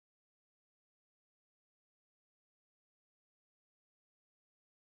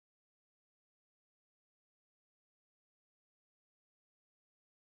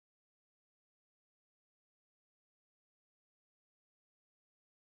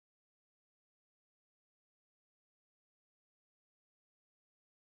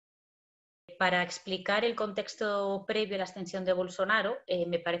Para explicar el contexto previo a la ascensión de Bolsonaro,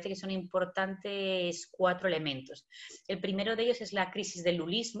 me parece que son importantes 4 elementos. El primero de ellos es la crisis del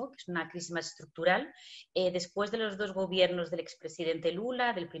lulismo, que es una crisis más estructural. Después de los 2 gobiernos del expresidente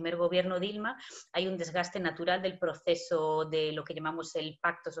Lula, del primer gobierno Dilma, hay un desgaste natural del proceso de lo que llamamos el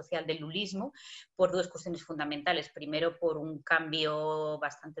pacto social del lulismo, por 2 cuestiones fundamentales. Primero, por un cambio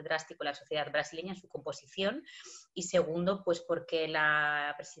bastante drástico en la sociedad brasileña, en su composición, y segundo, pues porque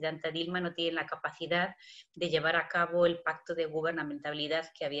la presidenta Dilma no tiene la capacidad de llevar a cabo el pacto de gubernamentalidad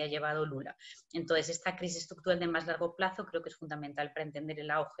que había llevado Lula. Entonces, esta crisis estructural de más largo plazo creo que es fundamental para entender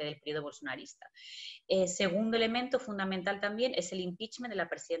el auge del periodo bolsonarista. Segundo elemento fundamental también es el impeachment de la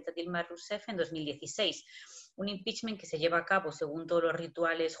presidenta Dilma Rousseff en 2016. Un impeachment que se lleva a cabo según todos los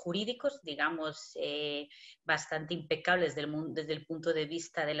rituales jurídicos, digamos, bastante impecables desde el punto de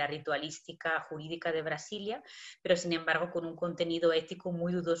vista de la ritualística jurídica de Brasilia, pero sin embargo con un contenido ético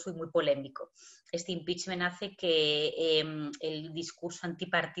muy dudoso y muy polémico. Este impeachment hace que el discurso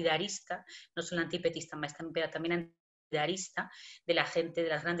antipartidarista, no solo antipetista, pero también de la gente, de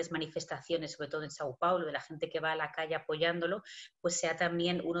las grandes manifestaciones, sobre todo en São Paulo, de la gente que va a la calle apoyándolo, pues sea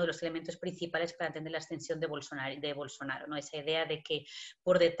también uno de los elementos principales para entender la ascensión de Bolsonaro, ¿no? Esa idea de que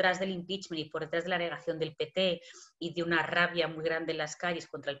por detrás del impeachment y por detrás de la negación del PT y de una rabia muy grande en las calles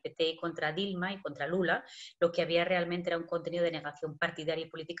contra el PT y contra Dilma y contra Lula, lo que había realmente era un contenido de negación partidaria y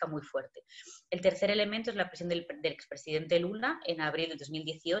política muy fuerte. El tercer elemento es la presión del expresidente Lula en abril de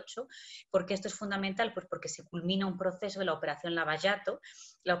 2018. ¿Por qué esto es fundamental? Pues porque se culmina un proceso de la Operación Lavallato,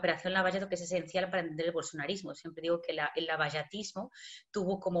 que es esencial para entender el bolsonarismo. Siempre digo que el lavallatismo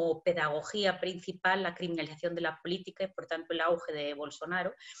tuvo como pedagogía principal la criminalización de la política y por tanto el auge de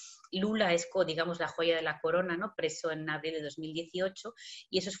Bolsonaro. Lula es, digamos, la joya de la corona, ¿no? Preso en abril de 2018,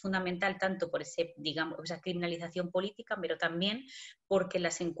 y eso es fundamental tanto por esa criminalización política, pero también porque en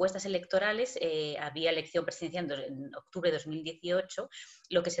las encuestas electorales había elección presidencial en octubre de 2018,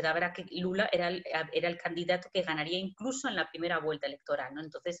 lo que se daba era que Lula era el candidato que ganaría incluso en la primera vuelta electoral, ¿no?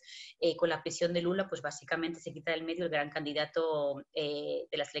 Entonces, con la presión de Lula, pues básicamente se quita del medio el gran candidato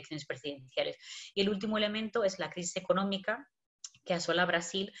de las elecciones presidenciales. Y el último elemento es la crisis económica que asola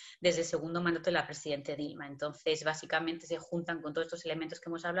Brasil desde el segundo mandato de la presidenta Dilma. Entonces, básicamente se juntan con todos estos elementos que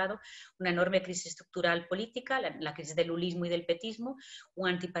hemos hablado, una enorme crisis estructural política, la crisis del lulismo y del petismo, un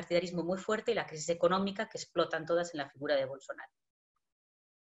antipartidarismo muy fuerte y la crisis económica que explotan todas en la figura de Bolsonaro.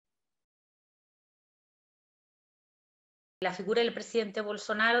 La figura del presidente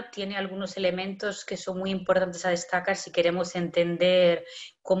Bolsonaro tiene algunos elementos que son muy importantes a destacar si queremos entender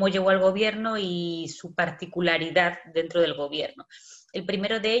cómo llegó al gobierno y su particularidad dentro del gobierno. El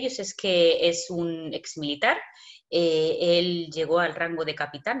primero de ellos es que es un exmilitar. Él llegó al rango de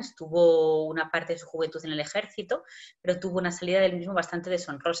capitán, estuvo una parte de su juventud en el ejército, pero tuvo una salida del mismo bastante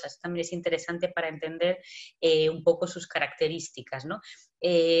deshonrosa. Esto también es interesante para entender un poco sus características, ¿no?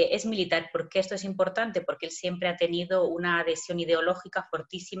 Es militar. ¿Por qué esto es importante? Porque él siempre ha tenido una adhesión ideológica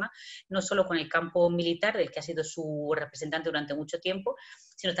fortísima, no solo con el campo militar, del que ha sido su representante durante mucho tiempo,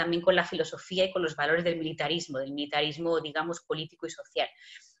 sino también con la filosofía y con los valores del militarismo, digamos, político y social.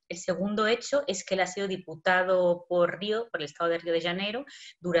 El segundo hecho es que él ha sido diputado por el estado de Río de Janeiro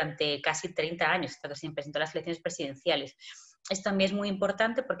durante casi 30 años, hasta que se presentó a las elecciones presidenciales. Esto también es muy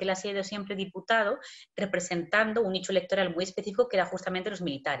importante porque él ha sido siempre diputado representando un nicho electoral muy específico que era justamente los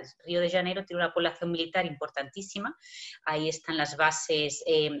militares. Río de Janeiro tiene una población militar importantísima, ahí están las bases,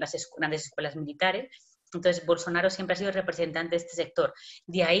 las grandes escuelas militares. Entonces, Bolsonaro siempre ha sido representante de este sector.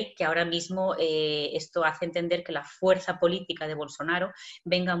 De ahí que ahora mismo esto hace entender que la fuerza política de Bolsonaro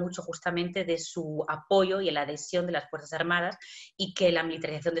venga mucho justamente de su apoyo y la adhesión de las Fuerzas Armadas y que la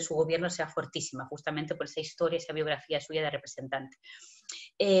militarización de su gobierno sea fortísima, justamente por esa historia, esa biografía suya de representante.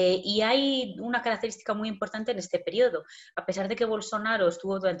 Y hay una característica muy importante en este periodo. A pesar de que Bolsonaro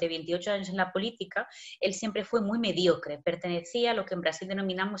estuvo durante 28 años en la política, él siempre fue muy mediocre, pertenecía a lo que en Brasil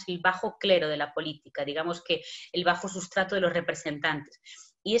denominamos el bajo clero de la política, digamos que el bajo sustrato de los representantes.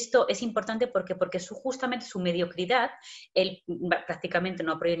 Y esto es importante porque justamente su mediocridad, él prácticamente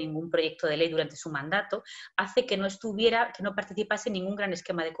no aprobó ningún proyecto de ley durante su mandato, hace que no participase en ningún gran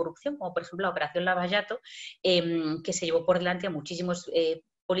esquema de corrupción, como por ejemplo la Operación Lavallato, que se llevó por delante a muchísimos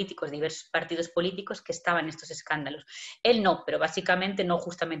políticos de diversos partidos políticos que estaban en estos escándalos. Él no, pero básicamente no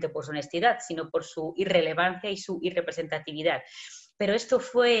justamente por su honestidad, sino por su irrelevancia y su irrepresentatividad. Pero esto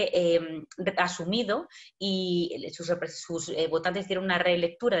fue asumido y sus votantes hicieron una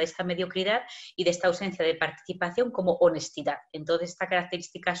relectura de esta mediocridad y de esta ausencia de participación como honestidad. Entonces, esta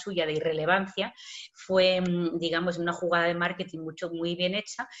característica suya de irrelevancia fue, digamos, una jugada de marketing muy bien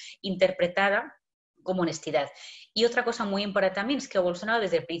hecha, interpretada como honestidad. Y otra cosa muy importante también es que Bolsonaro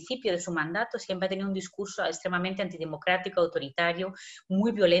desde el principio de su mandato siempre ha tenido un discurso extremadamente antidemocrático, autoritario,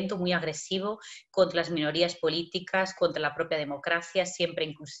 muy violento, muy agresivo contra las minorías políticas, contra la propia democracia, siempre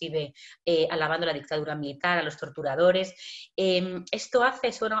inclusive alabando la dictadura militar, a los torturadores. Esto hace,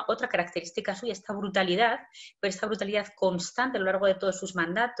 es otra característica suya, esta brutalidad, pero esta brutalidad constante a lo largo de todos sus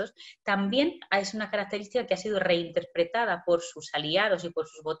mandatos, también es una característica que ha sido reinterpretada por sus aliados y por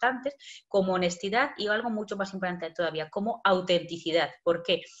sus votantes como honestidad y algo mucho más importante todavía, como autenticidad. ¿Por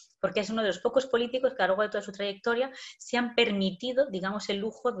qué? Porque es uno de los pocos políticos que a lo largo de toda su trayectoria se han permitido, digamos, el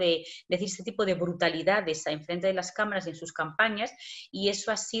lujo de decir este tipo de brutalidades en frente de las cámaras y en sus campañas, y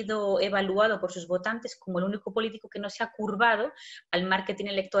eso ha sido evaluado por sus votantes como el único político que no se ha curvado al marketing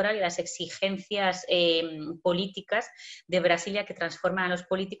electoral y a las exigencias políticas de Brasilia que transforman a los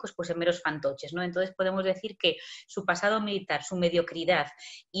políticos pues, en meros fantoches, ¿no? Entonces podemos decir que su pasado militar, su mediocridad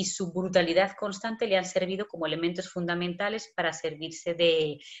y su brutalidad constante le han servido como elementos fundamentales para servirse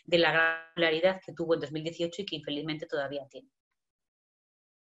de la gran popularidad que tuvo en 2018 y que infelizmente todavía tiene.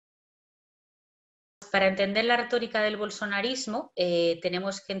 Para entender la retórica del bolsonarismo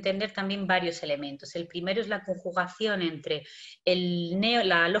tenemos que entender también varios elementos. El primero es la conjugación entre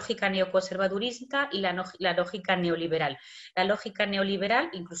la lógica neoconservadurista y la lógica neoliberal. La lógica neoliberal,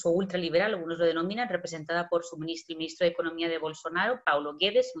 incluso ultraliberal, algunos lo denominan, representada por el ministro de Economía de Bolsonaro, Paulo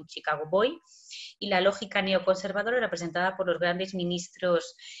Guedes, un Chicago Boy, y la lógica neoconservadora representada por los grandes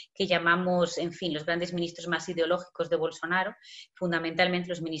ministros que llamamos, en fin, los grandes ministros más ideológicos de Bolsonaro, fundamentalmente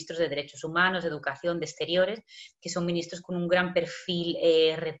los ministros de Derechos Humanos, de Educación, de Exteriores, que son ministros con un gran perfil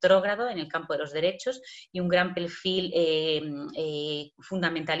retrógrado en el campo de los derechos y un gran perfil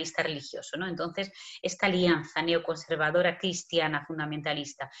fundamentalista religioso, ¿no? Entonces, esta alianza neoconservadora, cristiana,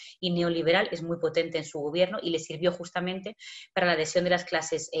 fundamentalista y neoliberal es muy potente en su gobierno y le sirvió justamente para la adhesión de las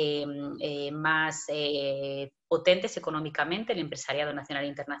clases más potentes económicamente, el empresariado nacional e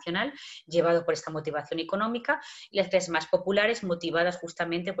internacional, llevado por esta motivación económica, y las clases más populares motivadas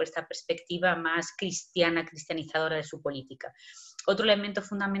justamente por esta perspectiva más cristiana, cristianizadora de su política. Otro elemento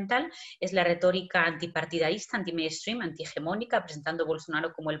fundamental es la retórica antipartidarista, anti-mainstream, antihegemónica, presentando a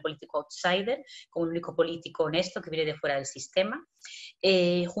Bolsonaro como el político outsider, como el único político honesto que viene de fuera del sistema.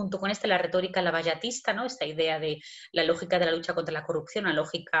 Junto con esta la retórica lavallatista, ¿no? Esta idea de la lógica de la lucha contra la corrupción, una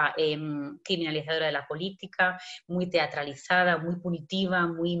lógica criminalizadora de la política, muy teatralizada, muy punitiva,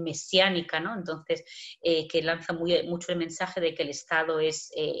 muy mesiánica, ¿no? Entonces, que lanza mucho el mensaje de que el Estado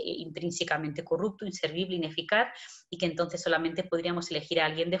es intrínsecamente corrupto, inservible, ineficaz, y que entonces solamente podríamos elegir a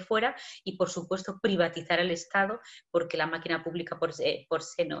alguien de fuera y, por supuesto, privatizar el Estado porque la máquina pública por sí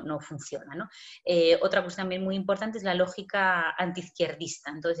no funciona, ¿no? Otra cosa también muy importante es la lógica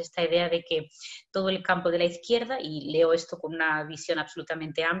antiizquierdista. Entonces, esta idea de que todo el campo de la izquierda, y leo esto con una visión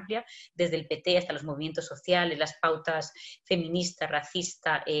absolutamente amplia, desde el PT hasta los movimientos sociales, las pautas feminista,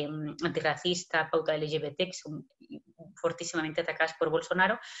 racista, antirracista, pauta LGBT, que son fortísimamente atacadas por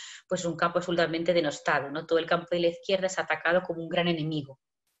Bolsonaro, pues es un campo absolutamente denostado, ¿no? Todo el campo de la izquierda es atacado como un gran enemigo.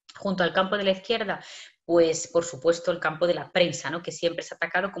 Junto al campo de la izquierda, pues por supuesto el campo de la prensa, ¿no? Que siempre es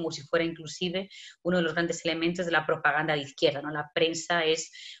atacado como si fuera inclusive uno de los grandes elementos de la propaganda de izquierda, ¿no? La prensa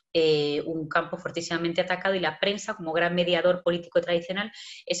es un campo fortísimamente atacado y la prensa como gran mediador político tradicional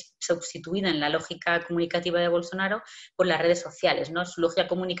es sustituida en la lógica comunicativa de Bolsonaro por las redes sociales, ¿no? Su lógica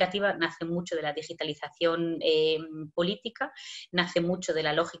comunicativa nace mucho de la digitalización política, nace mucho de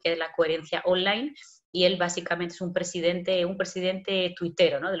la lógica de la coherencia online, y él básicamente es un presidente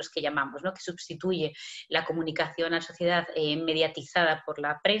tuitero, ¿no? De los que llamamos, ¿no? Que sustituye la comunicación a la sociedad mediatizada por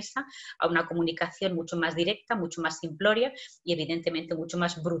la prensa a una comunicación mucho más directa, mucho más simplórea y evidentemente mucho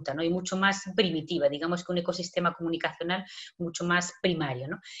más bruta, ¿no? Y mucho más primitiva, digamos que un ecosistema comunicacional mucho más primario,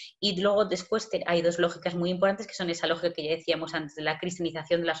 ¿no? Y luego después hay dos lógicas muy importantes que son esa lógica que ya decíamos antes de la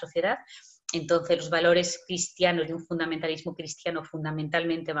cristianización de la sociedad. Entonces, los valores cristianos de un fundamentalismo cristiano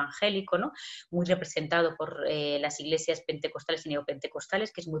fundamentalmente evangélico, ¿no? Muy representado por las iglesias pentecostales y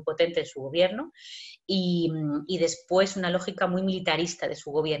neopentecostales, que es muy potente en su gobierno, y después una lógica muy militarista de su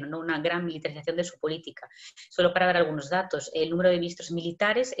gobierno, ¿no? Una gran militarización de su política. Solo para dar algunos datos, el número de ministros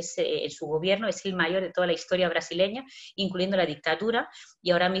militares en su gobierno es el mayor de toda la historia brasileña, incluyendo la dictadura,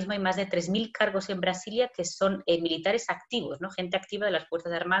 y ahora mismo hay más de 3.000 cargos en Brasilia que son militares activos, ¿no? Gente activa de las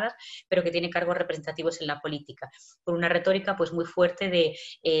Fuerzas Armadas, pero que tienen tiene cargos representativos en la política, por una retórica pues muy fuerte de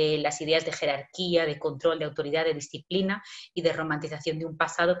las ideas de jerarquía, de control, de autoridad, de disciplina y de romantización de un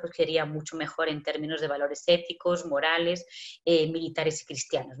pasado pues, que sería mucho mejor en términos de valores éticos, morales, militares y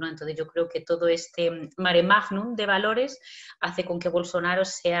cristianos, ¿no? Entonces yo creo que todo este mare magnum de valores hace con que Bolsonaro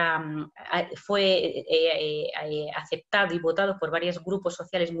fue aceptado y votado por varios grupos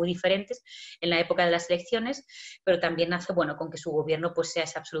sociales muy diferentes en la época de las elecciones, pero también hace con que su gobierno pues, sea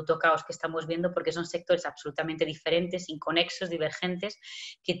ese absoluto caos que estamos viendo, porque son sectores absolutamente diferentes, inconexos, divergentes,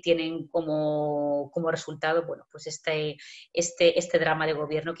 que tienen como resultado pues este drama de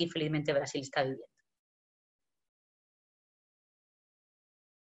gobierno que infelizmente Brasil está viviendo.